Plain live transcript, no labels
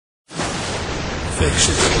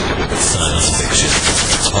fiction, science fiction,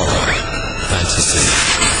 horror, fantasy,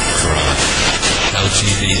 crime,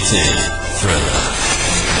 LGBT, thriller.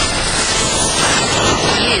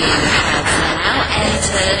 You have now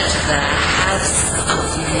entered the House of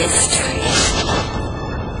Mystery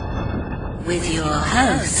with your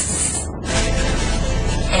hosts,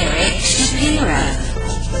 Eric Shapiro,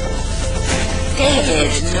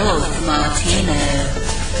 David North Martino,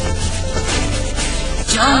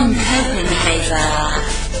 John Copenhaver,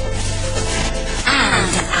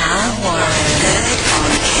 and Al Warren.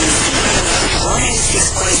 Heard on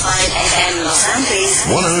 106.5 FM Los Angeles,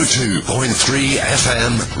 102.3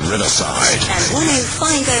 FM Riverside, and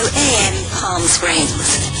 105.0 AM Palm Springs.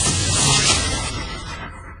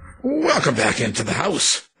 Welcome back into the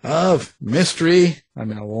House of Mystery.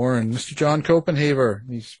 I'm Al Warren. Mr. John Copenhaver,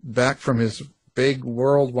 he's back from his big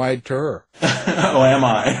worldwide tour. Oh, am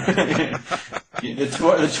I? the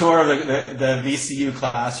tour of the VCU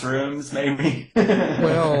classrooms, maybe.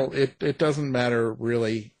 Well, it doesn't matter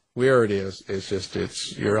really where it is.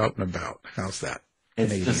 It's you're out and about. How's that?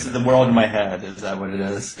 It's just the world in my head. Is that what it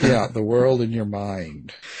is? Yeah, the world in your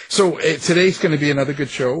mind. So today's going to be another good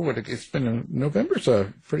show. It's been November's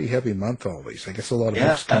a pretty heavy month always. I guess a lot of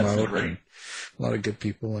books come out and a lot of good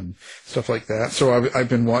people and stuff like that. So I've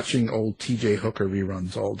been watching old T.J. Hooker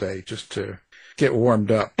reruns all day just to get warmed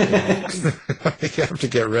up. You have to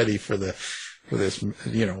get ready for this,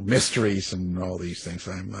 mysteries and all these things.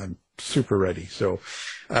 I'm super ready. So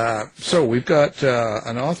we've got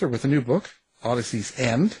an author with a new book, Odyssey's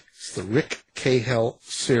End. It's the Rick Cahill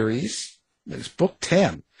series. It's book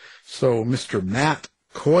 10. So, Mr. Matt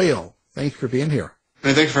Coyle, thank you for being here.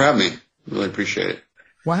 Hey, thanks for having me. Really appreciate it.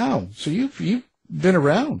 Wow. So you've been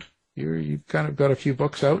around. You've kind of got a few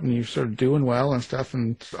books out and you're sort of doing well and stuff.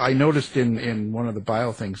 And I noticed in one of the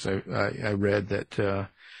bio things I read that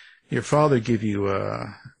your father gave you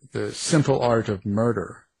The Simple Art of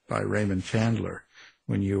Murder by Raymond Chandler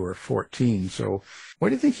when you were 14. So what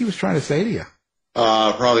do you think he was trying to say to you?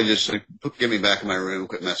 Probably just like, get me back in my room,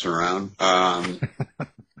 quit messing around.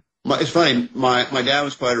 It's funny. My dad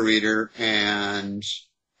was quite a reader, and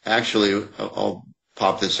actually, I'll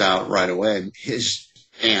pop this out right away. His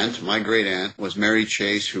aunt, my great aunt, was Mary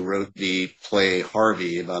Chase, who wrote the play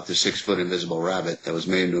Harvey about the 6-foot invisible rabbit that was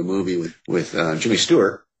made into a movie with Jimmy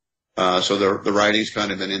Stewart. So the writing's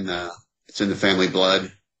kind of been it's in the family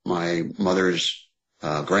blood. My mother's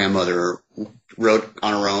grandmother wrote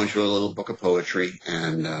on her own. She wrote a little book of poetry,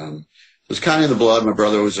 and it was kind of the blood. My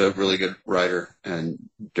brother was a really good writer, and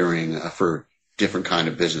for different kind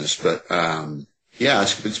of business. But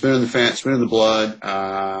it's been in it's been in the blood.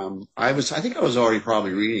 I think I was already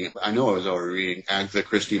probably reading it. I know I was already reading Agatha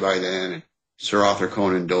Christie by then, and Sir Arthur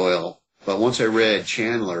Conan Doyle. But once I read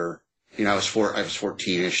Chandler, I was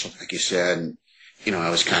 14ish, like you said, and I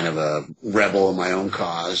was kind of a rebel in my own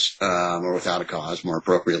cause, or without a cause, more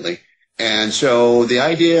appropriately. And so the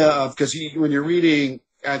idea of, because when you're reading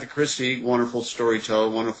Agatha Christie, wonderful storyteller,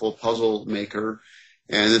 wonderful puzzle maker,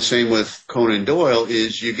 and the same with Conan Doyle,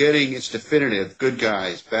 is it's definitive, good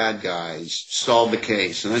guys, bad guys, solve the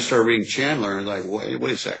case. And I started reading Chandler and like,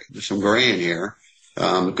 wait a second, there's some gray in here.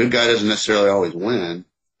 The good guy doesn't necessarily always win.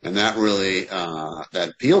 And that really, that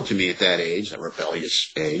appealed to me at that age, that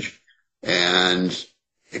rebellious age. And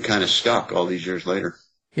it kind of stuck all these years later.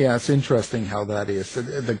 Yeah, it's interesting how that is.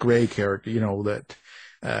 The gray character, that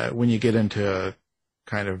when you get into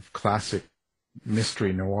kind of classic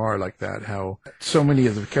mystery noir like that, how so many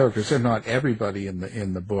of the characters, and not everybody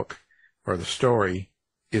in the book or the story,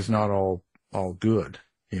 is not all good.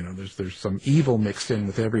 There's some evil mixed in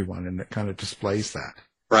with everyone, and it kind of displays that.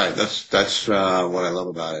 Right. That's what I love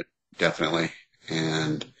about it, definitely.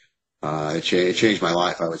 And it changed my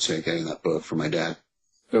life, I would say, getting that book from my dad.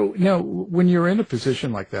 So now, when you're in a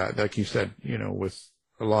position like that, like you said, with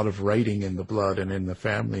a lot of writing in the blood and in the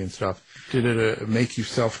family and stuff, did it make you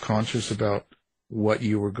self-conscious about what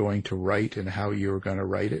you were going to write and how you were going to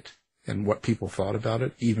write it and what people thought about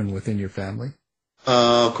it, even within your family?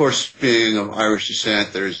 Of course, being of Irish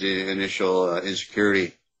descent, there's the initial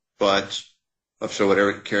insecurity, but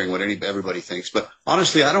caring what everybody thinks. But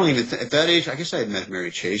honestly, I don't even at that age. I guess I had met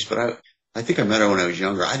Mary Chase, but I think I met her when I was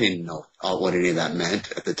younger. I didn't know what any of that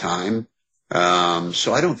meant at the time.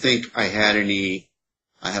 So I don't think I had any.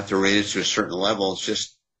 I have to rate it to a certain level. It's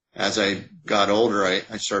just as I got older,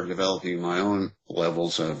 I started developing my own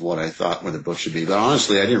levels of what I thought where the book should be. But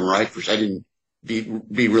honestly, I didn't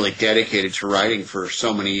be really dedicated to writing for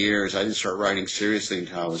so many years. I didn't start writing seriously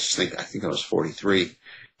until I think I was 43.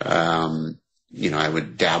 I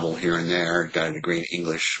would dabble here and there, got a degree in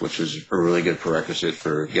English, which was a really good prerequisite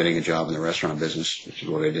for getting a job in the restaurant business, which is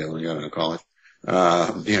what I did when I got into college.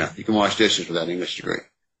 You can wash dishes with that English degree.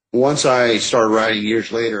 Once I started writing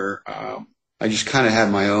years later, I just kind of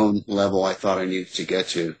had my own level I thought I needed to get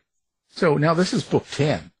to. So now this is book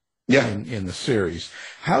 10 Yeah. in the series.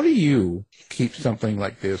 How do you keep something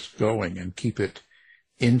like this going and keep it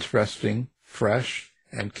interesting, fresh,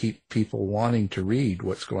 and keep people wanting to read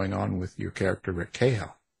what's going on with your character, Rick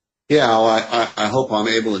Cahill? Yeah, well, I hope I'm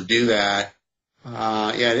able to do that.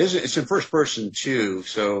 It's in first person too.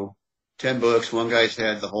 So 10 books, one guy's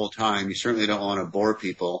head the whole time. You certainly don't want to bore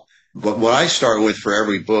people. But what I start with for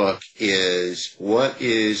every book is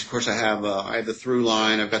of course I have the through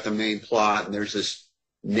line, I've got the main plot, and there's this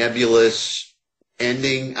nebulous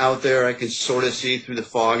ending out there I can sort of see through the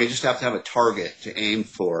fog. I just have to have a target to aim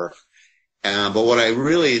for. But what I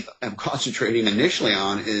really am concentrating initially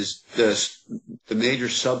on is the major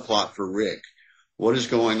subplot for Rick. What is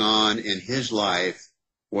going on in his life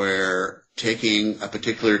where taking a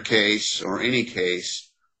particular case or any case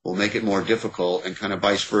will make it more difficult, and kind of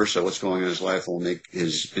vice versa, what's going on in his life will make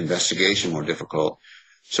his investigation more difficult.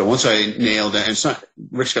 So once I nail down,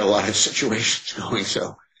 Rick's got a lot of situations going,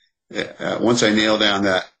 so once I nail down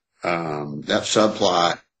that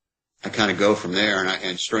subplot, I kind of go from there,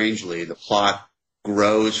 and strangely, the plot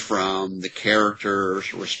grows from the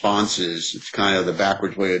characters' responses. It's kind of the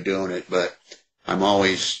backwards way of doing it, but I'm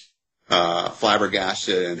always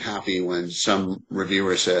flabbergasted and happy when some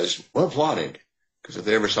reviewer says, well plotted. Because if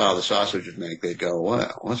they ever saw the sausage would make, they'd go,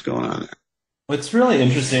 what's going on there? What's really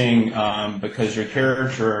interesting, because your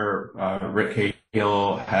character, Rick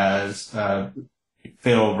Cahill, has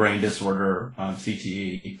fatal brain disorder,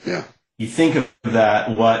 CTE. Yeah. You think of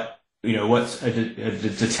that, what's a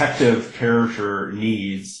detective character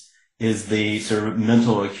needs is the sort of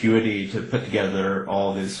mental acuity to put together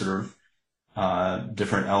all these sort of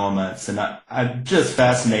different elements. And I'm just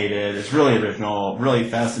fascinated. It's really original, really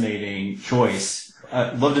fascinating choice.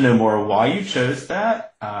 I'd love to know more why you chose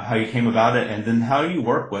that, how you came about it, and then how you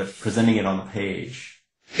work with presenting it on the page.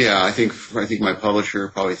 Yeah, I think my publisher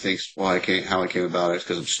probably thinks how I came about it is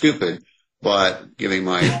because I'm stupid, but giving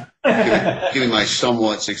my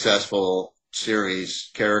somewhat successful series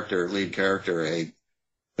lead character, a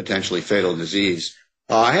potentially fatal disease.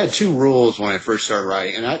 I had two rules when I first started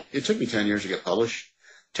writing, and it took me 10 years to get published.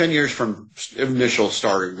 10 years from initial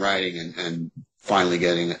starting writing and finally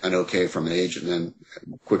getting an okay from an agent, and then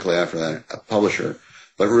quickly after that, a publisher.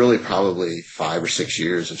 But really probably 5 or 6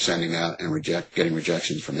 years of sending out and getting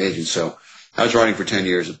rejections from agents. So I was writing for 10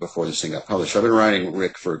 years before this thing got published. I've been writing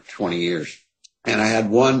Rick for 20 years. And I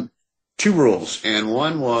had two rules. And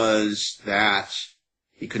one was that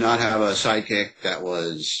he could not have a sidekick that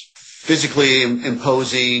was physically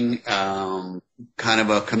imposing, kind of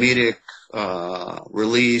a comedic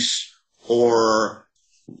release, or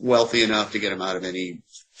wealthy enough to get him out of any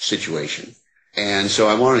situation. And so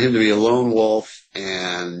I wanted him to be a lone wolf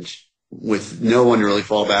and with no one to really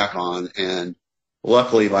fall back on. And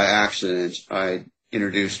luckily, by accident, I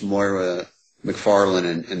introduced Moira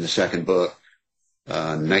McFarlane in the second book,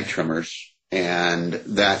 Night Tremors. And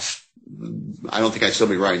I don't think I'd still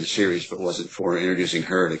be writing the series if it wasn't for introducing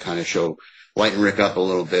her to kind of lighten Rick up a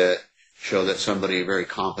little bit, show that somebody very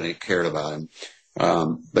competent cared about him.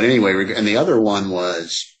 But anyway, and the other one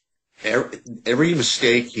was every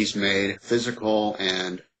mistake he's made, physical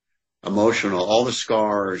and emotional, all the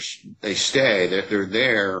scars, they stay, they're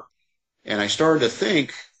there. And I started to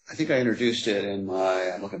think, I think I introduced it I'm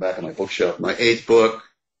looking back at my bookshelf, my 8th book,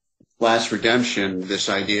 Last Redemption, this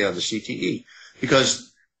idea of the CTE.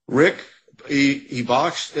 Because Rick, he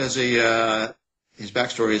boxed his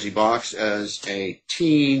backstory is he boxed as a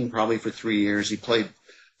teen, probably for 3 years. He played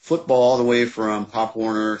football all the way from Pop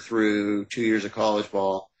Warner through 2 years of college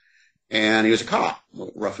ball. And he was a cop,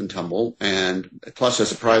 rough and tumble. And plus,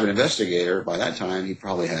 as a private investigator, by that time, he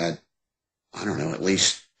probably had, I don't know, at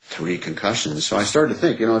least 3 concussions. So I started to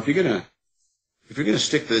think, if you're gonna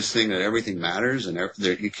stick to this thing that everything matters and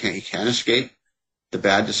you can't escape the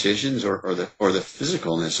bad decisions or the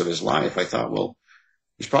physicalness of his life, I thought, well,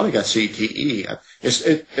 he's probably got CTE.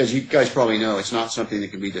 As you guys probably know, it's not something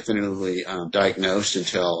that can be definitively diagnosed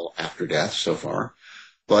until after death so far.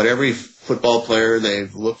 But every football player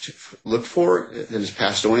they've looked for that has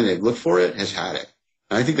passed away, and they've looked for it, has had it.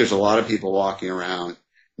 And I think there's a lot of people walking around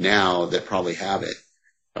now that probably have it.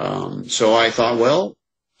 So I thought, well,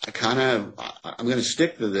 I'm going to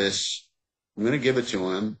stick to this. I'm going to give it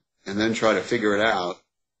to him and then try to figure it out.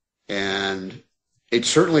 And it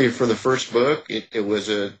certainly, for the first book, it was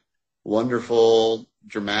a wonderful,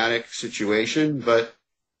 dramatic situation. But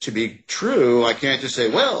to be true, I can't just say,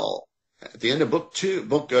 well, at the end of book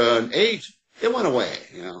 8, it went away,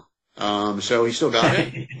 So he still got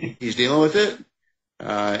it. He's dealing with it.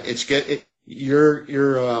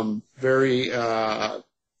 Your very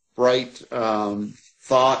bright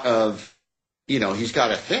thought of, he's got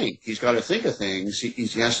to think. He's got to think of things. He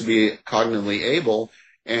has to be cognitively able.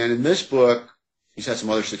 And in this book, he's had some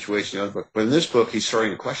other situations in the other book, but in this book, he's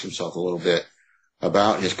starting to question himself a little bit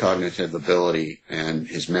about his cognitive ability and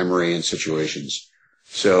his memory and situations.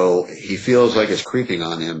 So he feels like it's creeping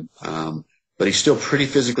on him, but he's still pretty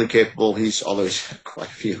physically capable. Although he's had quite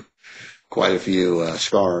a few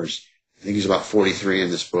scars. I think he's about 43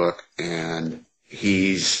 in this book, and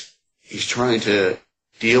he's trying to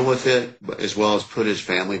deal with it, but as well as put his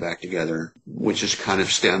family back together, which is kind of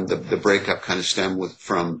the breakup kind of stemmed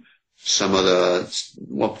from some of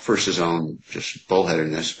first his own just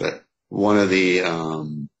bullheadedness, but one of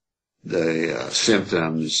the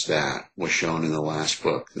symptoms that was shown in the last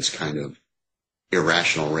book, this kind of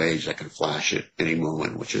irrational rage that can flash at any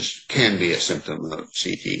moment, which can be a symptom of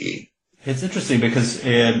CTE. It's interesting because,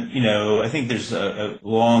 I think there's a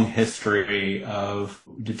long history of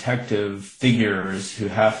detective figures who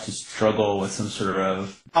have to struggle with some sort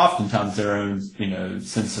of, oftentimes their own,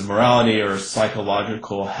 sense of morality or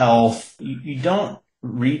psychological health. You don't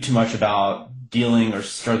read too much about dealing or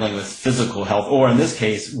struggling with physical health, or in this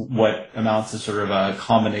case, what amounts to sort of a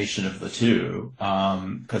combination of the two,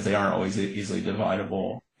 because they aren't always easily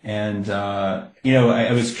dividable. And,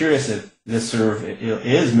 I was curious if this sort of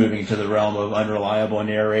is moving to the realm of unreliable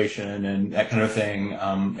narration and that kind of thing.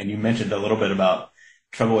 And you mentioned a little bit about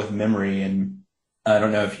trouble with memory, and I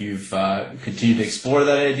don't know if you've continued to explore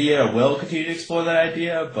that idea or will continue to explore that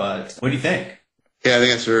idea, but what do you think? Yeah, I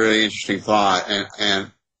think that's a really interesting thought.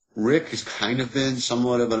 And Rick has kind of been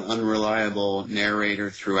somewhat of an unreliable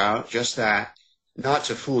narrator throughout, just that, not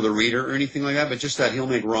to fool the reader or anything like that, but just that he'll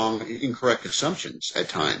make incorrect assumptions at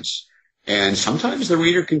times. And sometimes the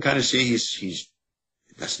reader can kind of see he's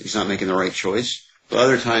not making the right choice, but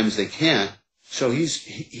other times they can't. So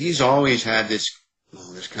he's always had this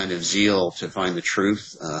kind of zeal to find the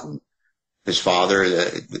truth. His father,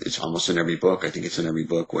 it's almost in every book. I think it's in every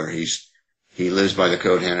book where he lives by the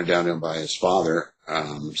code handed down to him by his father.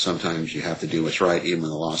 Sometimes you have to do what's right, even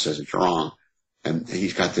when the law says it's wrong. And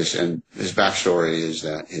he's got this, and his backstory is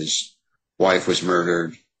that his wife was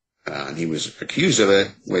murdered, and he was accused of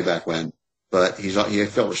it way back when, but he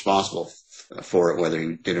felt responsible for it, whether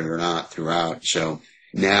he did it or not throughout. So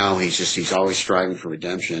now he's always striving for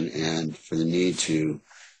redemption and for the need to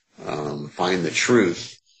find the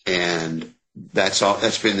truth. And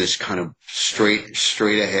that's been this kind of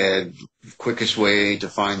straight ahead, quickest way to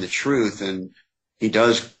find the truth. And he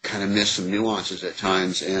does kind of miss some nuances at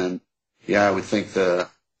times. And yeah, I would think as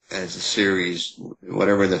the series,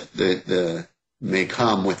 whatever the may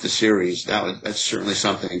come with the series, that's certainly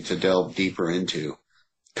something to delve deeper into.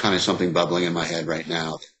 Kind of something bubbling in my head right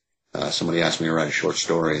now. Somebody asked me to write a short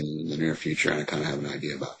story in the near future, and I kind of have an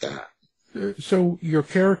idea about that. So your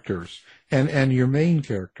characters and your main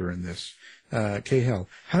character in this, Cahill,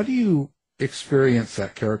 how do you experience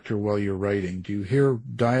that character while you're writing? Do you hear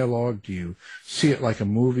dialogue? Do you see it like a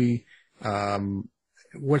movie?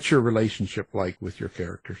 What's your relationship like with your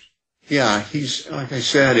characters? Yeah, he's, like I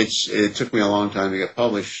said, it took me a long time to get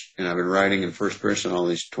published, and I've been writing in first person all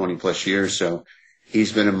these 20 plus years. So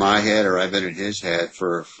he's been in my head, or I've been in his head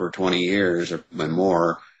for 20 years or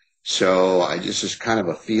more. So it's kind of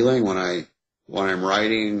a feeling when I'm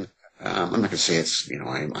writing. I'm not going to say it's,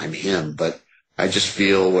 I'm him, but I just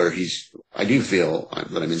feel I do feel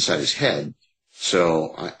that I'm inside his head.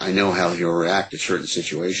 So I know how he'll react to certain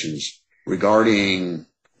situations. Regarding,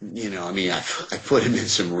 I put him in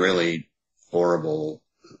some really horrible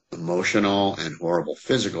emotional and horrible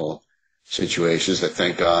physical situations that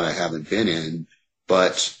thank God I haven't been in.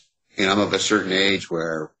 But, I'm of a certain age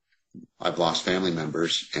where I've lost family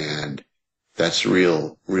members, and that's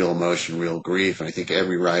real emotion, real grief. And I think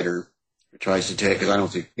every writer tries to take, because I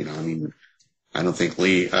don't think, I don't think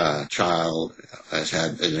Lee Child has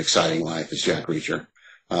had an exciting life as Jack Reacher.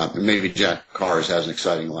 Maybe Jack Cars has an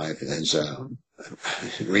exciting life as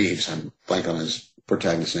Reeves. I'm blank on his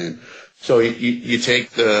protagonist's name. So you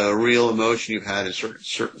take the real emotion you've had in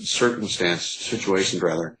certain situations,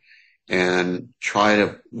 and try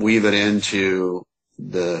to weave it into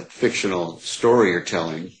the fictional story you're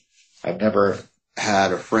telling. I've never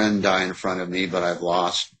had a friend die in front of me, but I've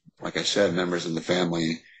lost, like I said, members of the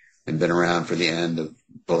family and been around for the end of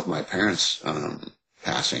both my parents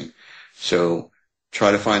passing. So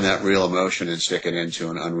try to find that real emotion and stick it into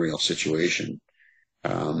an unreal situation.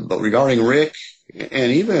 But regarding Rick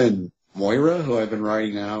and even Moira, who I've been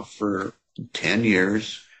writing now for 10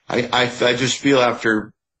 years, I just feel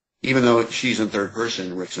after, even though she's in third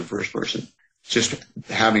person, Rick's in first person, just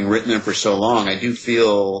having written them for so long, I do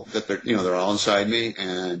feel that they're all inside me,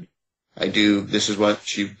 and this is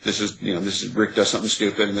Rick does something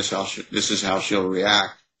stupid, and this is how she'll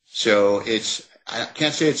react. So I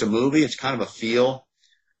can't say it's a movie. It's kind of a feel.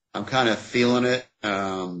 I'm kind of feeling it.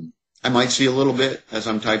 I might see a little bit as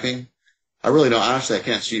I'm typing. I really don't. Honestly, I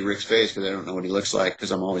can't see Rick's face because I don't know what he looks like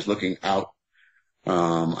because I'm always looking out.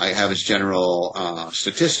 I have his general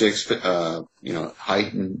statistics,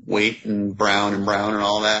 height and weight and brown and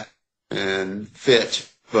all that, and fit.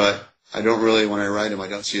 But I don't really, when I write him, I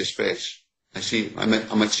don't see his face. I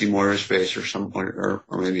might see more of his face or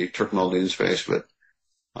maybe Turk Muldoon's face, but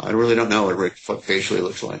I really don't know what Rick facially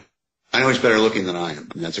looks like. I know he's better looking than I am,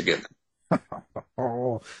 and that's a given.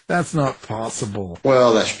 Oh, that's not possible.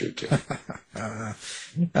 Well, that's true too.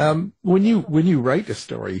 When you write a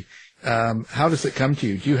story, how does it come to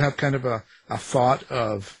you? Do you have kind of a thought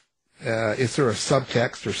of, is there a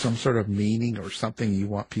subtext or some sort of meaning or something you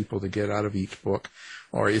want people to get out of each book?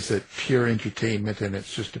 Or is it pure entertainment and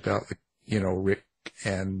it's just about, Rick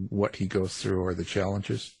and what he goes through or the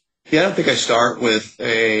challenges? Yeah, I don't think I start with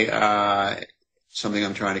something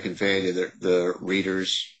I'm trying to convey to the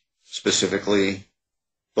readers specifically.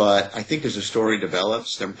 But I think as the story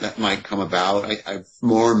develops, that might come about. I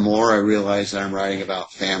more and more I realize that I'm writing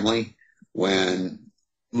about family when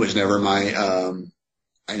it was never maybe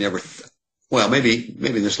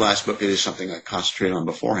this last book is something I concentrated on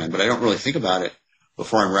beforehand, but I don't really think about it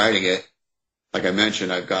before I'm writing it. Like I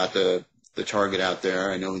mentioned, I've got the target out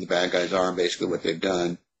there. I know who the bad guys are and basically what they've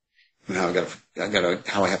done and how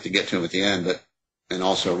I have to get to them at the end, and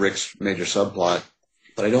also Rick's major subplot.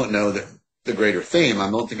 But I don't know the greater theme. I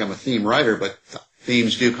don't think I'm a theme writer, but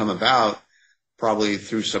themes do come about probably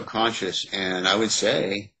through subconscious. And I would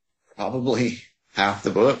say probably half the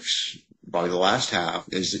books, probably the last half,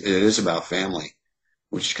 is about family,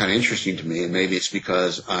 which is kind of interesting to me. And maybe it's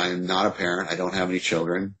because I'm not a parent. I don't have any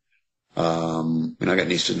children. I got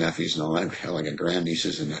nieces and nephews and all that. I got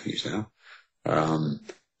grandnieces and nephews now.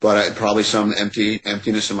 But probably some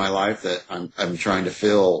emptiness in my life that I'm trying to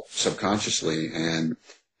fill subconsciously. And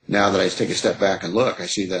now that I take a step back and look, I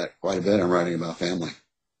see that quite a bit. I'm writing about family.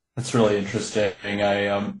 That's really interesting. I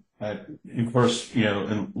of course,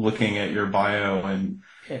 in looking at your bio, and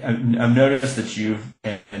I've noticed that you've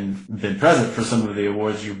been present for some of the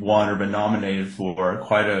awards you've won or been nominated for.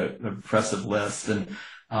 Quite an impressive list. And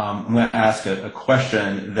I'm going to ask a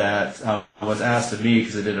question that was asked of me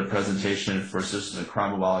because I did a presentation for Sisters in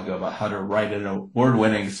Crime a while ago about how to write an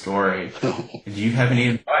award-winning story. Do you have any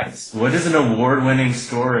advice? What is an award-winning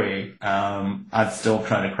story? I'm still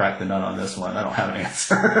trying to crack the nut on this one. I don't have an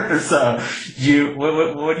answer. So,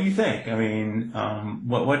 what do you think? I mean,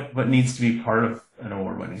 what needs to be part of an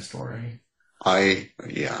award-winning story? I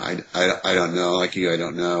don't know. Like you, I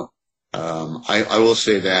don't know. I will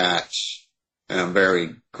say that. And I'm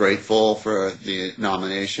very grateful for the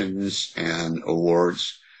nominations and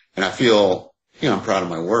awards. And I feel, I'm proud of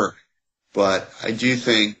my work. But I do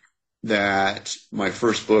think that my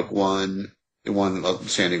first book it won the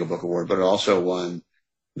San Diego Book Award, but it also won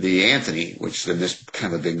the Anthony, which is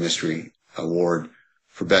kind of a big mystery award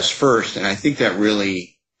for Best First. And I think that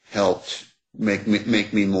really helped make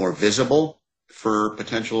me more visible for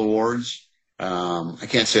potential awards. I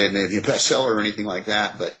can't say it made me a bestseller or anything like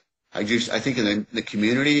that, but I think in the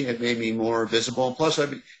community, it made me more visible. Plus,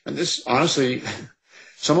 honestly,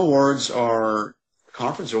 some awards are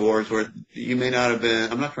conference awards where you may not have been,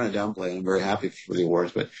 I'm not trying to downplay it. I'm very happy for the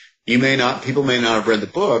awards, but people may not have read the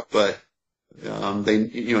book, but,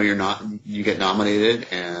 you get nominated,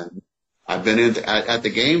 and I've been at the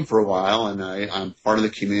game for a while, and I'm part of the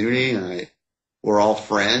community, and we're all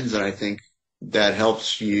friends, and I think that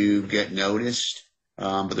helps you get noticed.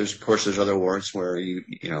 But there's other awards where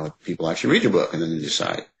people actually read your book and then they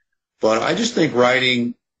decide. But I just think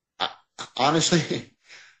writing, honestly,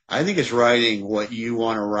 I think it's writing what you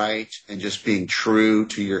want to write and just being true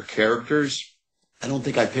to your characters. I don't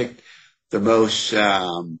think I picked the most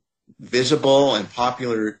visible and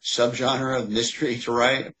popular subgenre of mystery to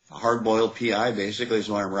write. Hard-boiled PI basically is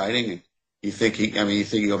what I'm writing. And you think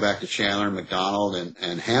you go back to Chandler, McDonald,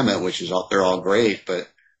 and Hammett, they're all great, but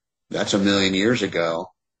that's a million years ago.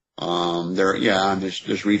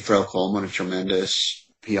 There's Reed Farrell Coleman, a tremendous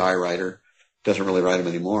PI writer. Doesn't really write them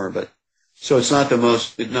anymore, but so it's not the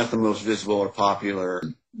most visible or popular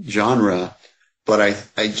genre. But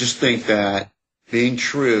I just think that being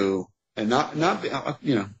true and I'll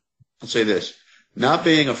say this, not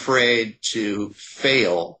being afraid to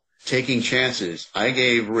fail, taking chances. I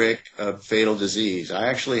gave Rick a fatal disease. I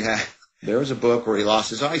actually had there was a book where he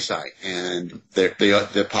lost his eyesight, and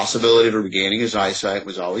the possibility of regaining his eyesight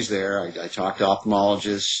was always there. I talked to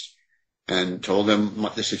ophthalmologists and told them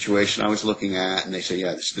what the situation I was looking at, and they said,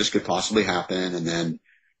 yeah, this could possibly happen. And then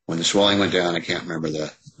when the swelling went down, I can't remember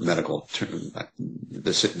the medical term,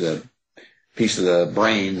 the piece of the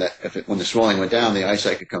brain that when the swelling went down, the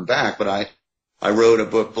eyesight could come back. But I wrote a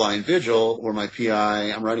book, Blind Vigil, where my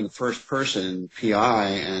PI, I'm writing first person PI,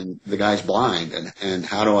 and the guy's blind, and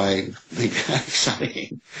how do I make that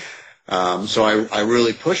exciting? So I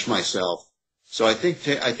really pushed myself. So I think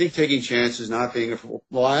taking chances, not being,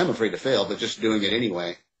 well, I am afraid to fail, but just doing it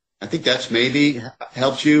anyway. I think that's maybe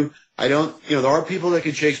helped you. There are people that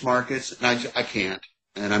can chase markets, and I can't.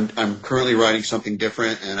 And I'm currently writing something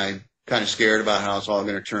different, and I'm kind of scared about how it's all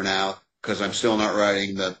going to turn out, because I'm still not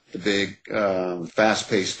writing the big,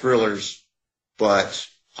 fast-paced thrillers. But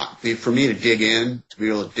for me to be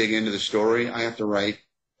able to dig into the story, I have to write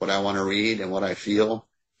what I want to read and what I feel.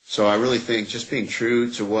 So I really think just being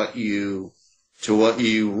true to what you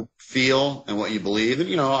feel and what you believe.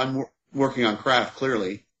 And, I'm working on craft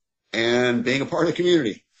clearly, and being a part of the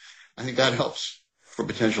community. I think that helps for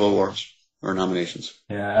potential awards or nominations.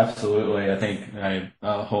 Yeah, absolutely. I think I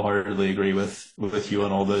wholeheartedly agree with you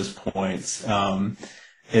on all those points.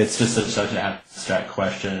 It's just such an abstract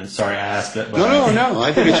question. Sorry I asked it. But No.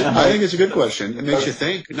 I think it's a good question. It makes you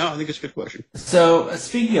think. No, I think it's a good question. So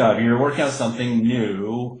speaking of, you're working on something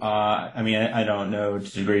new. I don't know to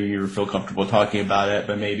the degree you feel comfortable talking about it,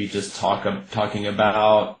 but maybe just talking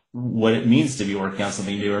about what it means to be working on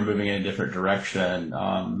something new or moving in a different direction.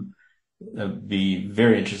 I'd be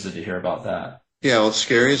very interested to hear about that. Yeah, well, it's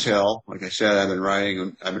scary as hell. Like I said, I've been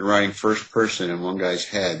writing first person in one guy's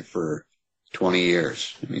head for 20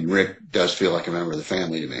 years. I mean, Rick does feel like a member of the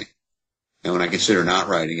family to me. And when I consider not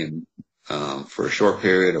writing him for a short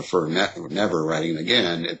period or for never writing him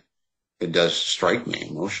again, it does strike me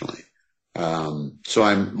emotionally.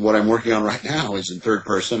 So what I'm working on right now is in third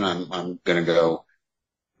person. I'm going to go,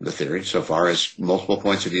 the theory so far is multiple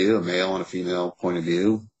points of view, a male and a female point of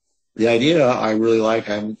view. The idea I really like.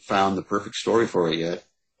 I haven't found the perfect story for it yet,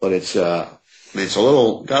 but it's got a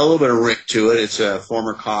little bit of Rick to it. It's a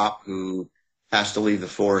former cop who has to leave the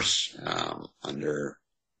force under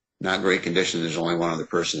not great conditions. There's only one other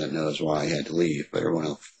person that knows why he had to leave, but everyone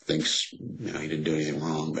else thinks he didn't do anything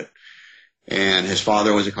wrong. And his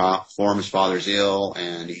father was a cop. His father's ill,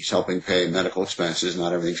 and he's helping pay medical expenses.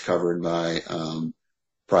 Not everything's covered by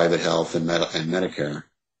private health and Medicare.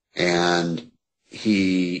 And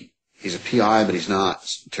he's a PI, but he's not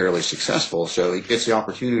terribly successful. So he gets the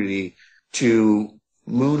opportunity to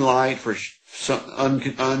moonlight for some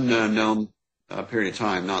unknown period of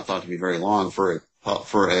time, not thought to be very long, for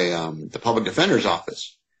the public defender's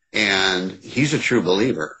office. And he's a true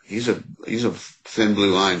believer. He's a thin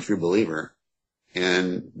blue line true believer.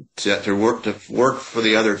 And to work for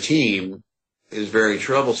the other team is very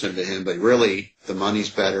troublesome to him, but really the money's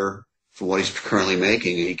better for what he's currently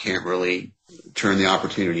making, and he can't really turn the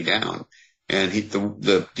opportunity down. And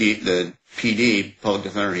the PD, public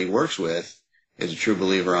defender he works with, is a true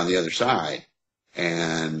believer on the other side.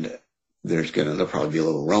 And there'll probably be a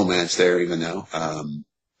little romance there, even though,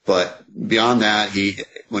 but beyond that,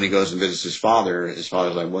 when he goes and visits his father's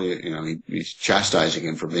like, well, he's chastising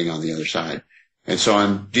him for being on the other side. And so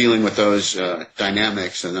I'm dealing with those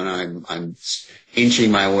dynamics, and then I'm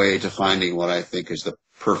inching my way to finding what I think is the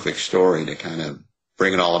perfect story to kind of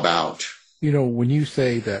bring it all about. When you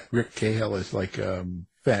say that Rick Cahill is like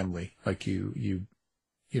family, like he's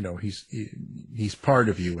part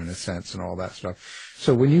of you in a sense and all that stuff.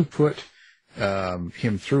 So when you put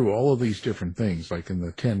him through all of these different things, like in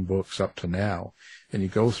the 10 books up to now, and you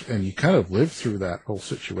kind of live through that whole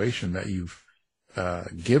situation that you've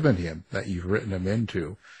given him, that you've written him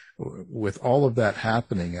into, with all of that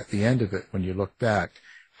happening at the end of it, when you look back,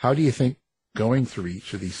 how do you think going through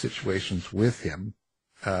each of these situations with him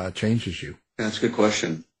changes you? That's a good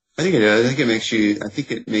question. I think it does. I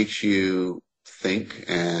think it makes you think,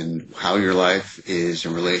 and how your life is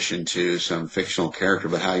in relation to some fictional character,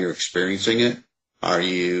 but how you're experiencing it. Are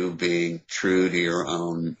you being true to your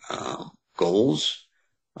own goals?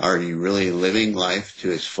 Are you really living life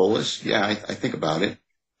to its fullest? Yeah, I think about it.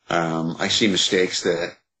 I see mistakes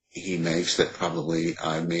that he makes that probably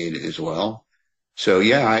I've made as well. So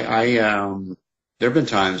yeah, there have been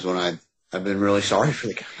times when I've been really sorry for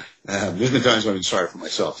the guy. There's been times when I've been sorry for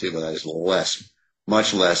myself too, but that is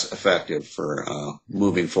much less effective for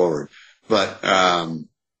moving forward. But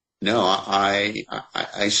no, I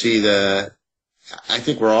see I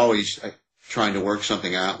think we're always trying to work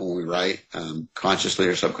something out when we write, consciously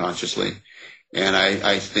or subconsciously. And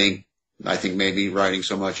I think I think maybe writing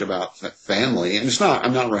so much about family, and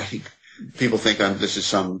I'm not writing. People think this is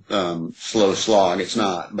some slow slog. It's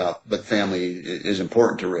not about, but family is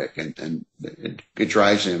important to Rick, and it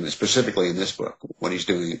drives him, specifically in this book. What he's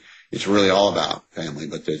doing, it's really all about family,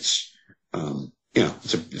 but it's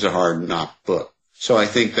it's a hard knock book. So I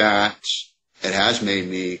think that it has made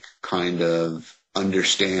me kind of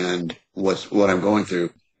understand what I'm going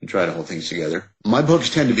through and try to hold things together. My books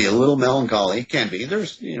tend to be a little melancholy. Can be.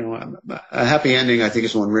 There's, a happy ending, I think,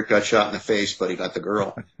 is when Rick got shot in the face, but he got the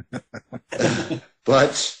girl.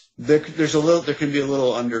 But there can be a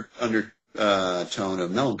little undertone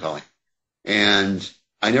of melancholy. And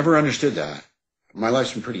I never understood that. My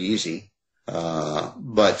life's been pretty easy.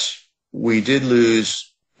 But we did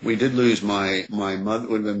lose my mother,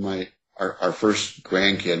 would have been our first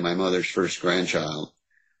grandkid, my mother's first grandchild.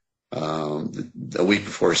 A week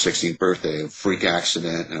before her 16th birthday, a freak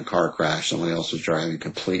accident and a car crash. Somebody else was driving,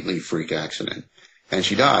 completely freak accident. And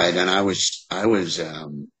she died, and I was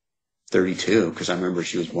 32, because I remember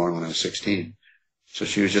she was born when I was 16. So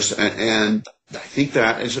she was just, and I think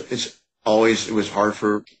that it was hard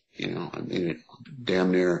for, it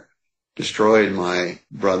damn near destroyed my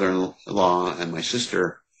brother-in-law and my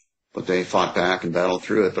sister, but they fought back and battled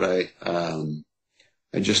through it. But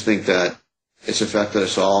I just think that it's affected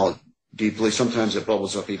us all deeply. Sometimes it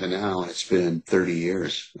bubbles up even now, and it's been 30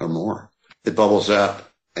 years or more. It bubbles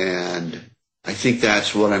up, and I think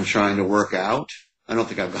that's what I'm trying to work out. I don't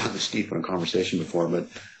think I've gotten this deep in a conversation before, but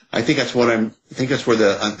I think that's where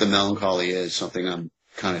the melancholy is, something I'm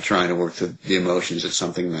kind of trying to work through the emotions. It's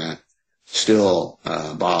something that still,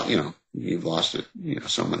 you've lost it,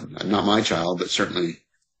 someone, not my child, but certainly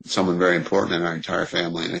someone very important in our entire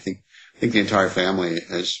family. And I think the entire family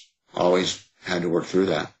has always had to work through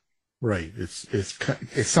that. Right.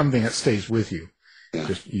 It's something that stays with you. Yeah.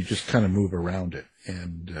 You just kind of move around it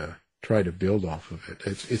and try to build off of it.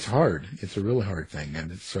 It's hard. It's a really hard thing, and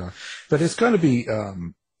but it's got to be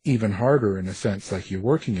even harder in a sense. Like, you're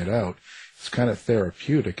working it out. It's kind of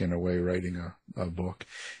therapeutic in a way, writing a book,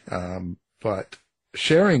 but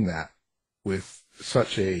sharing that with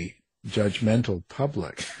such a judgmental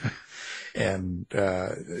public. And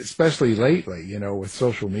especially lately, with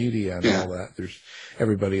social media and all that, there's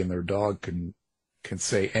everybody and their dog can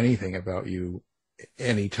say anything about you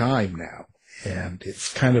anytime now, and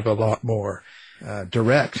it's kind of a lot more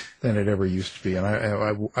direct than it ever used to be. And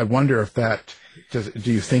I wonder if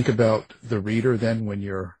do you think about the reader then when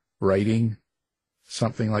you're writing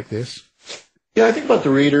something like this? Yeah, I think about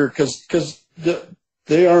the reader because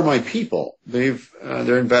they are my people. They're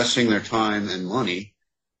investing their time and money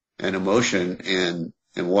and emotion in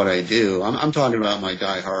what I do. I'm talking about my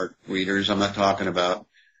diehard readers. I'm not talking about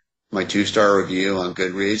my 2-star review on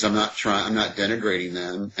Goodreads. I'm not denigrating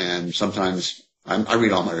them. And sometimes I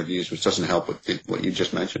read all my reviews, which doesn't help with what you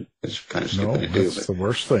just mentioned. It's kind of stupid to do. That's the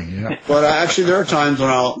worst thing. Yeah. But actually, there are times when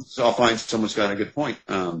I'll find someone's got a good point.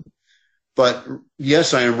 But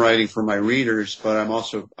yes, I am writing for my readers, but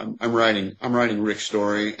I'm writing Rick's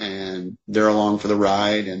story, and they're along for the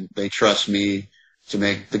ride, and they trust me to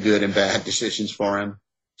make the good and bad decisions for him.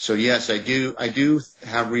 So yes, I do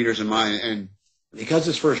have readers in mind, and because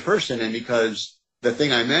it's first person, and because the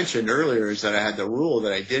thing I mentioned earlier is that I had the rule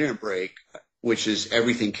that I didn't break, which is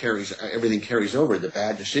everything carries over. The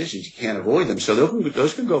bad decisions, you can't avoid them. So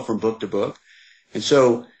those can go from book to book. And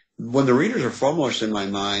so when the readers are foremost in my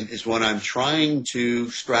mind is when I'm trying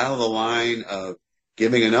to straddle the line of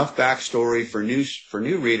giving enough backstory for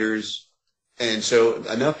new readers. And so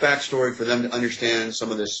enough backstory for them to understand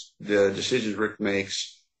some of the decisions Rick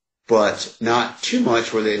makes, but not too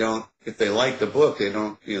much where they don't, if they like the book, they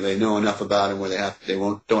don't, they know enough about it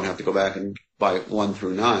where don't have to go back and buy 1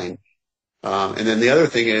 through 9. And then the other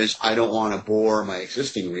thing is I don't want to bore my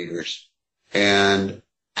existing readers. And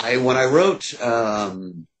when I wrote,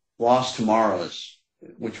 Lost Tomorrows,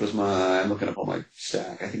 which was I'm looking up on my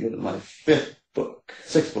stack. I think it was my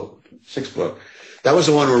sixth book. That was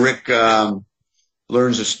the one where Rick,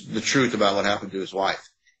 learns the truth about what happened to his wife.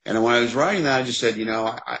 And when I was writing that, I just said,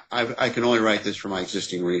 I can only write this for my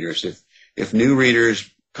existing readers. If new readers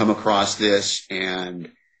come across this and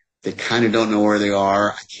they kind of don't know where they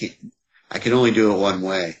are, I can only do it one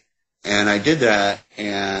way. And I did that,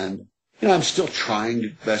 and I'm still trying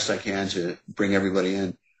the best I can to bring everybody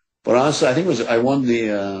in. But honestly, I think I won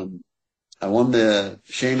the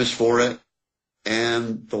Seamus for it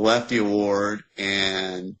and the Lefty Award,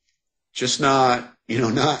 and just not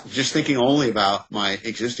just thinking only about my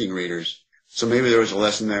existing readers. So maybe there was a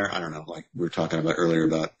lesson there. I don't know, like we were talking about earlier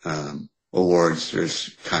about awards.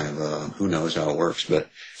 There's kind of who knows how it works, but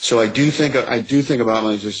so I do think about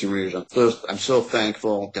my existing readers. I'm so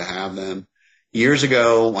thankful to have them. Years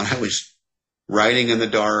ago, when I was writing in the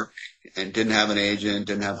dark and didn't have an agent,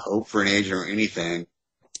 didn't have hope for an agent or anything,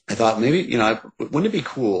 I thought maybe, wouldn't it be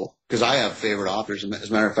cool? Because I have favorite authors. As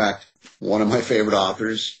a matter of fact, one of my favorite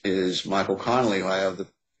authors is Michael Connelly, who I have the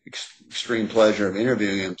extreme pleasure of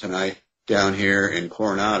interviewing him tonight down here in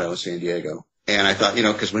Coronado, San Diego. And I thought,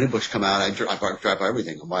 because when new books come out, I drive by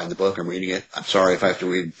everything. I'm buying the book, I'm reading it. I'm sorry if I have to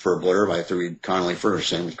read for a blurb, I have to read Connelly first,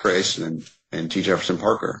 same with Crace and T. Jefferson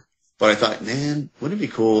Parker. But I thought, man, wouldn't it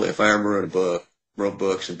be cool if I ever wrote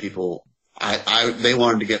books and people, they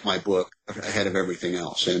wanted to get my book ahead of everything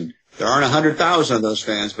else. And there aren't 100,000 of those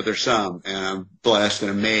fans, but there's some. And I'm blessed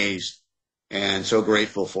and amazed and so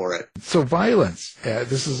grateful for it. So Violence,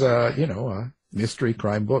 this is a mystery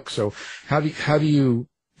crime book. So how do you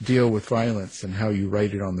deal with violence and how you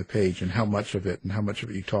write it on the page and how much of it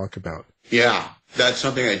you talk about? Yeah, that's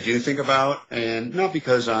something I do think about, and not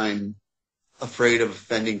because I'm afraid of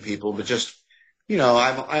offending people, but just,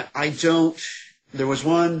 I don't, there was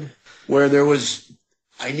one where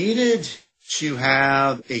I needed to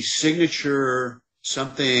have a signature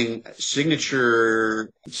serial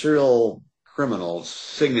criminal's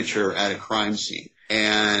signature at a crime scene.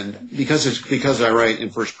 And because I write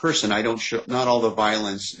in first person, I don't show, not all the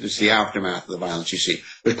violence, it's the aftermath of the violence you see.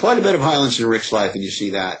 There's quite a bit of violence in Rick's life and you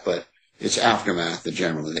see that, but it's aftermath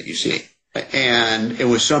generally that you see. And it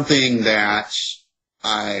was something that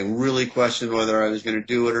I really questioned whether I was going to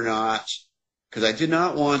do it or not, because I did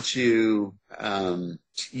not want to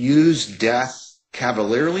use death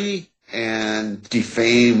cavalierly and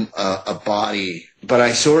defame a body. But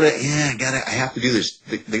I sort of, I have to do this.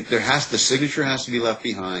 The signature has to be left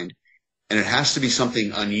behind, and it has to be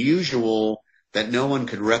something unusual that no one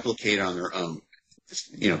could replicate on their own.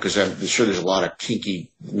 Because I'm sure there's a lot of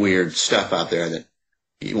kinky, weird stuff out there that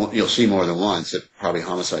you'll see more than once that probably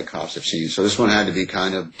homicide cops have seen. So this one had to be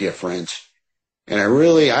kind of different. And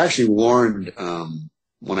I actually warned,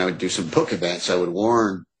 when I would do some book events, I would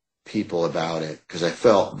warn people about it because I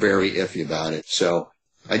felt very iffy about it. So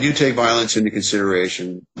I do take violence into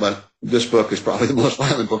consideration, but this book is probably the most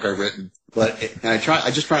violent book I've written.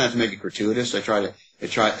 I just try not to make it gratuitous. It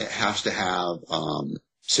has to have,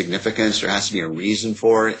 significance. There has to be a reason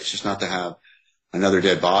for it. It's just not to have another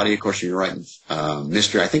dead body. Of course, you're writing,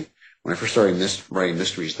 mystery. I think when I first started writing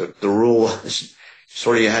mysteries, the rule is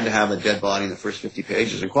sort of you had to have a dead body in the first 50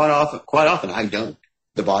 pages. And quite often I don't.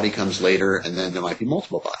 The body comes later, and then there might be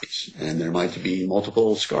multiple bodies, and there might be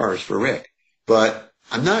multiple scars for Rick. But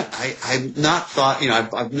I've never thought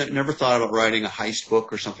about writing a heist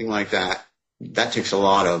book or something like that. That takes a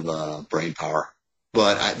lot of brain power.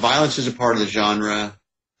 But violence is a part of the genre.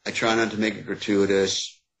 I try not to make it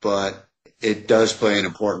gratuitous, but it does play an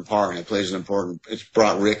important part, and it's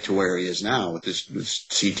brought Rick to where he is now with this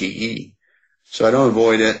CTE. So I don't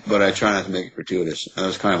avoid it, but I try not to make it gratuitous. That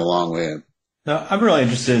was kind of a long way of. Now, I'm really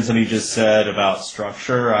interested in something you just said about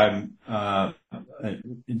structure. I'm a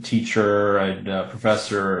teacher, a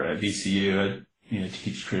professor at VCU. I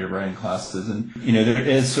teach creative writing classes, and there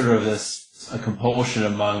is sort of a compulsion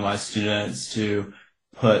among my students to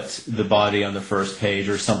put the body on the first page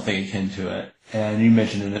or something akin to it. And you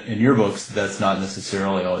mentioned in your books that's not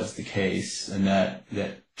necessarily always the case, and that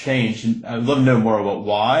changed. And I'd love to know more about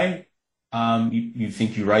why. You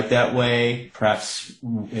think you write that way? Perhaps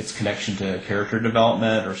its connection to character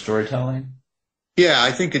development or storytelling? Yeah,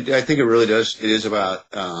 I think it really does. It is about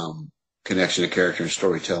connection to character and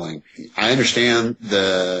storytelling. I understand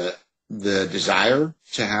the desire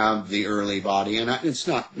to have the early body, and it's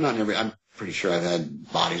not every. I'm pretty sure I've had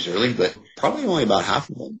bodies early, but probably only about half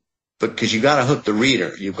of them. But because you got to hook the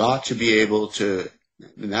reader, you've got to be able to,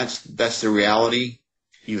 and that's the reality.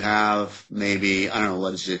 You have maybe, I don't know,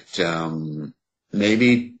 what is it,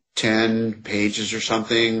 maybe 10 pages or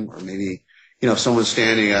something, or maybe, if someone's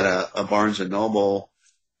standing at a Barnes & Noble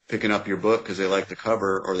picking up your book because they like the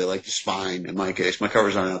cover or they like the spine. In my case, my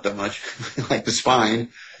covers aren't out that much. I like the spine.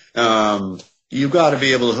 You've got to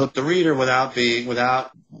be able to hook the reader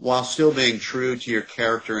while still being true to your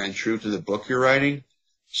character and true to the book you're writing.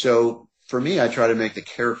 So for me, I try to make the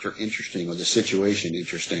character interesting or the situation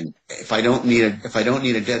interesting. If I don't need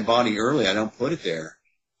a dead body early, I don't put it there.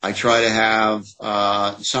 I try to have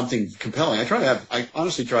something compelling. I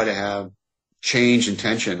honestly try to have change and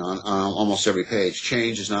tension on almost every page.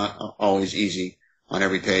 Change is not always easy on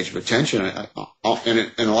every page, but tension, and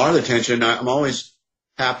a lot of the tension, I'm always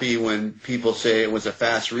happy when people say it was a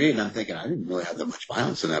fast read, and I'm thinking, I didn't really have that much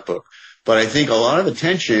violence in that book. But I think a lot of the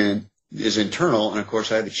tension is internal, and of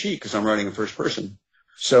course I have to cheat because I'm writing in first person.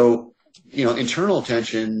 So internal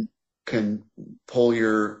tension can pull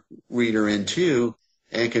your reader in too,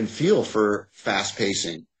 and can feel for fast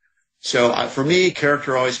pacing. So for me,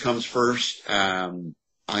 character always comes first.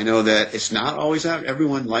 I know that it's not always that.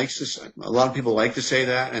 Everyone likes this. A lot of people like to say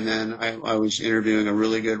that. And then I was interviewing a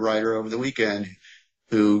really good writer over the weekend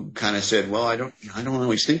who kind of said, well, I don't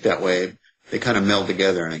always think that way. They kind of meld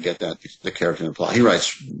together, and I get that, the character and the plot. He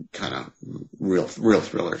writes kind of real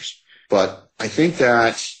thrillers. But I think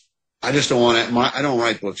that I just don't want to, I don't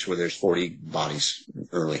write books where there's 40 bodies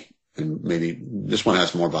early. And maybe this one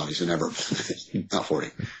has more bodies than ever. Not 40.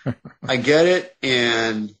 I get it.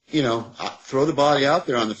 And, I throw the body out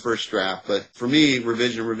there on the first draft. But for me,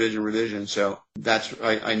 revision. So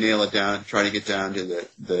I nail it down, try to get down to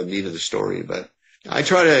the meat of the story. But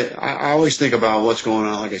I always think about what's going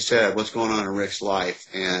on, like I said, what's going on in Rick's life.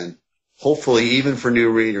 And hopefully, even for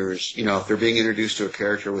new readers, if they're being introduced to a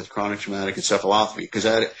character with chronic traumatic encephalopathy, because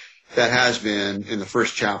that has been in the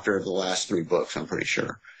first chapter of the last 3 books, I'm pretty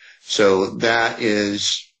sure. So that in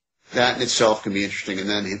itself can be interesting, and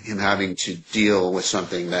then him having to deal with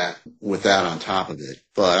something with that on top of it.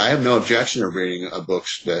 But I have no objection to reading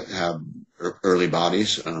books that have early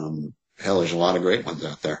bodies. Hell, there's a lot of great ones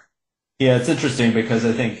out there. Yeah, it's interesting because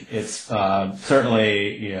I think it's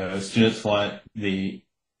certainly, students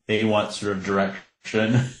they want sort of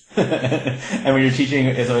direction. And when you're teaching,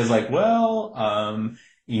 it's always like,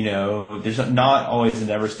 there's not always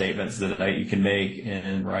never statements that you can make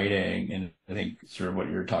in writing. And I think sort of what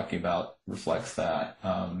you're talking about reflects that.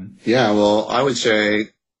 Yeah, well, I would say,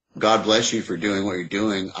 God bless you for doing what you're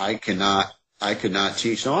doing. I could not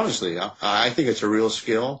teach. So honestly, I think it's a real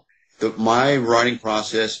skill. My writing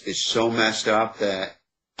process is so messed up that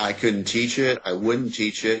I couldn't teach it. I wouldn't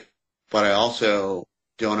teach it, but I also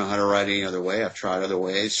don't know how to write any other way. I've tried other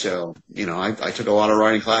ways. So, I took a lot of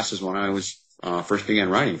writing classes when I was first began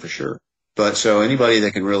writing, for sure. But so anybody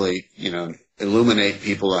that can really, illuminate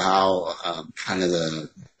people to how kind of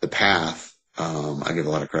the path, I give a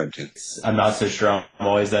lot of credit to. I'm not so sure I'm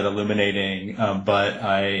always that illuminating, but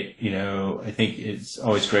I think it's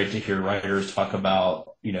always great to hear writers talk about,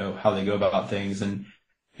 how they go about things. And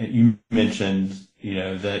you mentioned,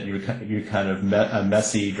 that you're kind of a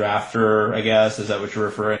messy drafter, I guess. Is that what you're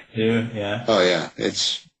referring to? Yeah. Oh yeah.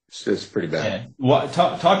 It's pretty bad. Yeah. Well,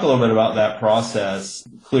 talk a little bit about that process.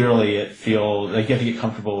 Clearly it feels like you have to get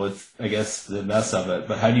comfortable with, I guess, the mess of it,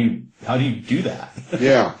 but how do you do that?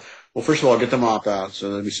 Yeah. Well, first of all, get the mop out, so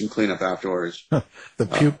there'll be some cleanup afterwards. The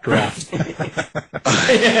puke draft.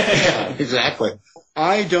 Yeah, exactly.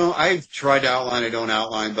 I've tried to outline, I don't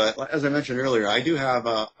outline, but as I mentioned earlier, I do have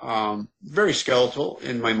a very skeletal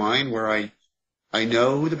in my mind where I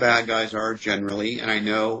know who the bad guys are generally, and I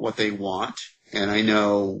know what they want, and I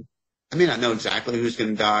may not know exactly who's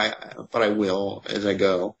going to die, but I will as I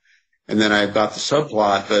go. And then I've got the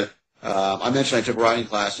subplot, but I mentioned I took writing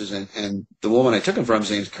classes, and the woman I took them from,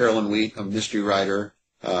 her name's Carolyn Wheat, a mystery writer,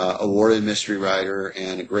 awarded mystery writer,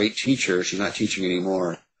 and a great teacher. She's not teaching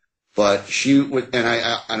anymore, but she would, and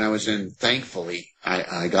I was thankfully,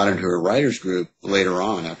 I got into her writers group later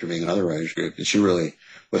on after being in another writers group, and she really,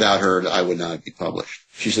 without her, I would not be published.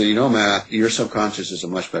 She said, Matt, your subconscious is a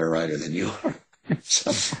much better writer than you are.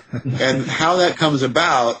 And how that comes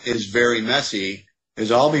about is very messy.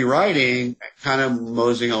 Is I'll be writing, kind of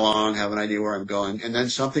moseying along, have an idea where I'm going, and then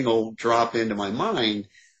something will drop into my mind.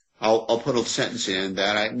 I'll put a sentence in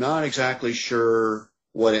that I'm not exactly sure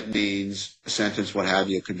what it means, a sentence, what have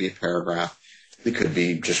you. It could be a paragraph. It could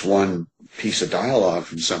be just one piece of dialogue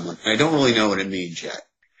from someone. I don't really know what it means yet.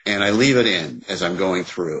 And I leave it in as I'm going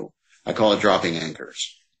through. I call it dropping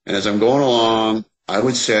anchors. And as I'm going along, I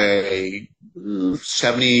would say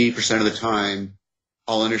 70% of the time,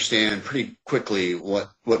 I'll understand pretty quickly what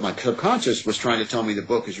my subconscious was trying to tell me the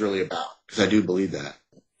book is really about, because I do believe that.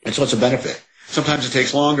 And so it's a benefit. Sometimes it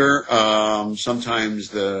takes longer. Sometimes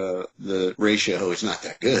the ratio is not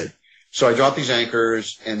that good. So I drop these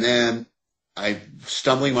anchors, and then I'm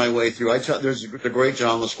stumbling my way through. There's the great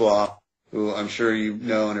John LaSquaw, who I'm sure you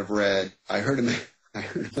know and have read. I heard him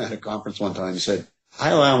at a conference one time. He said, I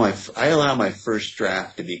allow my first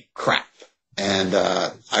draft to be crap. And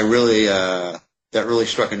that really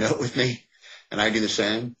struck a note with me, and I do the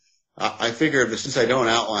same. I figured that since I don't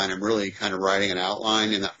outline, I'm really kind of writing an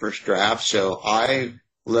outline in that first draft, so I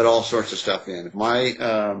let all sorts of stuff in. If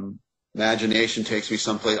my imagination takes me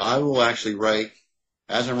someplace, I will actually write.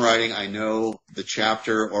 As I'm writing, I know the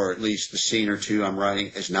chapter, or at least the scene or two I'm writing,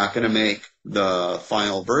 is not going to make the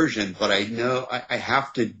final version, but I know I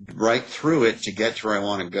have to write through it to get to where I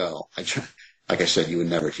want to go. Like I said, you would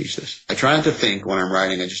never teach this. I try not to think when I'm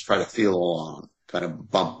writing. I just try to feel along, kind of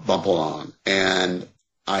bump along. And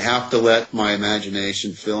I have to let my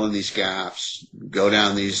imagination fill in these gaps, go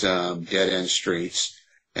down these dead-end streets.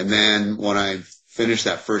 And then when I finish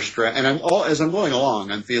that first draft, and as I'm going along,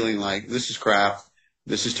 I'm feeling like this is crap.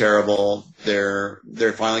 This is terrible. They're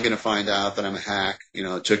finally going to find out that I'm a hack.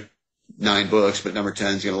 It took 9 books, but number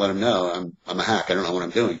 10 is going to let them know I'm a hack. I don't know what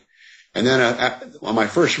I'm doing. And then on my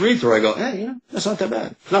first read through, I go, hey, that's not that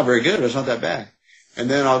bad. It's not very good, but it's not that bad. And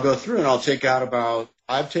then I'll go through and I'll take out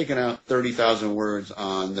I've taken out 30,000 words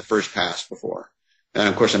on the first pass before. And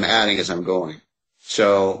of course I'm adding as I'm going.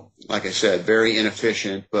 So like I said, very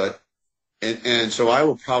inefficient, and so I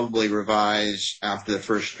will probably revise after the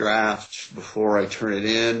first draft before I turn it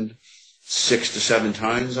in 6 to 7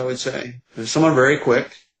 times, I would say. Some are very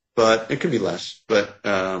quick, but it could be less. But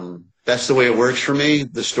that's the way it works for me.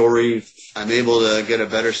 The story, I'm able to get a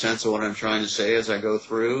better sense of what I'm trying to say as I go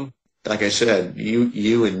through. Like I said,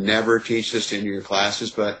 you would never teach this in your classes,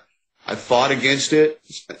 but I fought against it.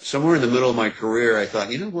 Somewhere in the middle of my career, I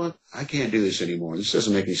thought, you know what? I can't do this anymore. This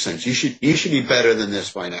doesn't make any sense. You should be better than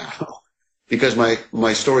this by now. Because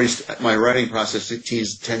my stories, my writing process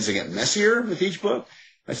tends to get messier with each book.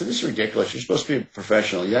 I said, this is ridiculous. You're supposed to be a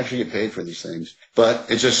professional. You actually get paid for these things. But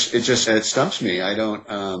it stumps me. I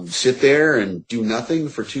don't sit there and do nothing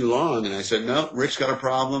for too long. And I said, no, Rick's got a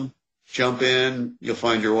problem. Jump in. You'll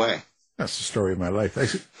find your way. That's the story of my life.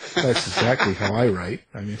 That's exactly how I write.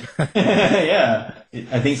 I mean, yeah.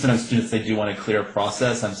 I think sometimes students, they do want a clear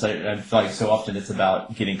process. I feel like so often it's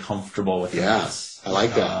about getting comfortable with it. I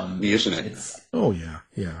like that. I'm using it. Oh, yeah.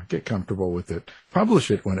 Get comfortable with it.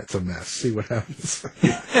 Publish it when it's a mess. See what happens.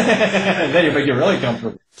 Then you make it really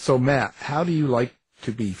comfortable. So, Matt, how do you like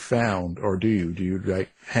to be found, or do you? Do you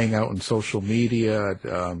like hang out on social media?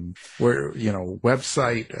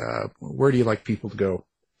 Website? Where do you like people to go?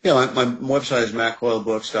 Yeah, my website is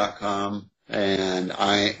mattcoylebooks.com, and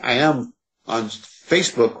I am on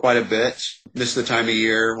Facebook quite a bit. This is the time of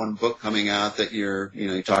year when a book coming out that you're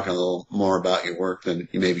talking a little more about your work than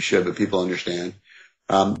you maybe should, but people understand.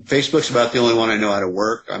 Facebook's about the only one I know how to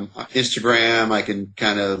work. Instagram, I can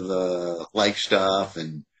kind of like stuff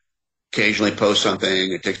and occasionally post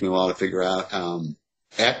something. It takes me a while to figure out.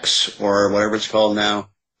 X, or whatever it's called now,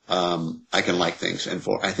 I can like things, and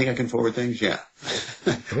I think I can forward things. Yeah.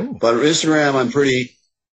 But Instagram, I'm pretty,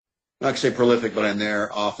 not to say prolific, but I'm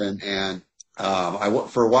there often. And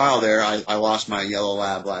for a while there, I lost my yellow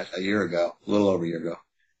lab a little over a year ago.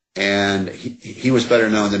 And he was better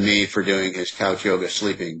known than me for doing his couch yoga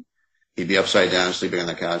sleeping. He'd be upside down sleeping on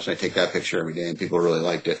the couch. And I take that picture every day, and people really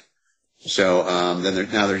liked it. So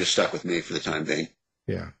now they're just stuck with me for the time being.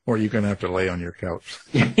 Yeah, or you're going to have to lay on your couch.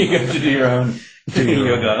 You have to do your own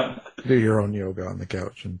yoga. Do your own yoga on the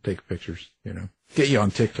couch and take pictures. Get you on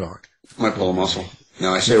TikTok. Might pull a muscle.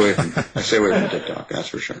 No, I stay away from TikTok. That's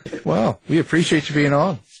for sure. Well, we appreciate you being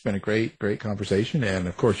on. It's been a great conversation, and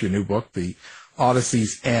of course, your new book, The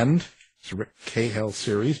Odyssey's End. It's a Rick Cahill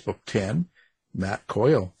series, book 10. Matt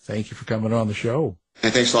Coyle, thank you for coming on the show.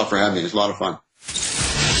 And thanks a lot for having me. It's a lot of fun.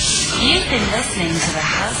 You've been listening to the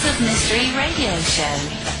House of Mystery radio show.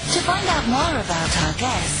 To find out more about our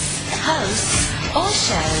guests, hosts, or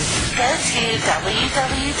shows, go to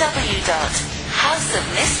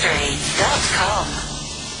www.houseofmystery.com.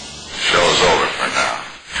 Show's over for now.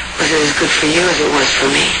 Was it as good for you as it was for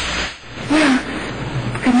me? Well,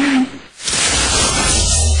 good night.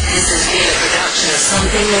 This has been a production of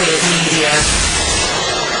Something Weird Media.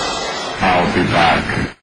 I'll be back.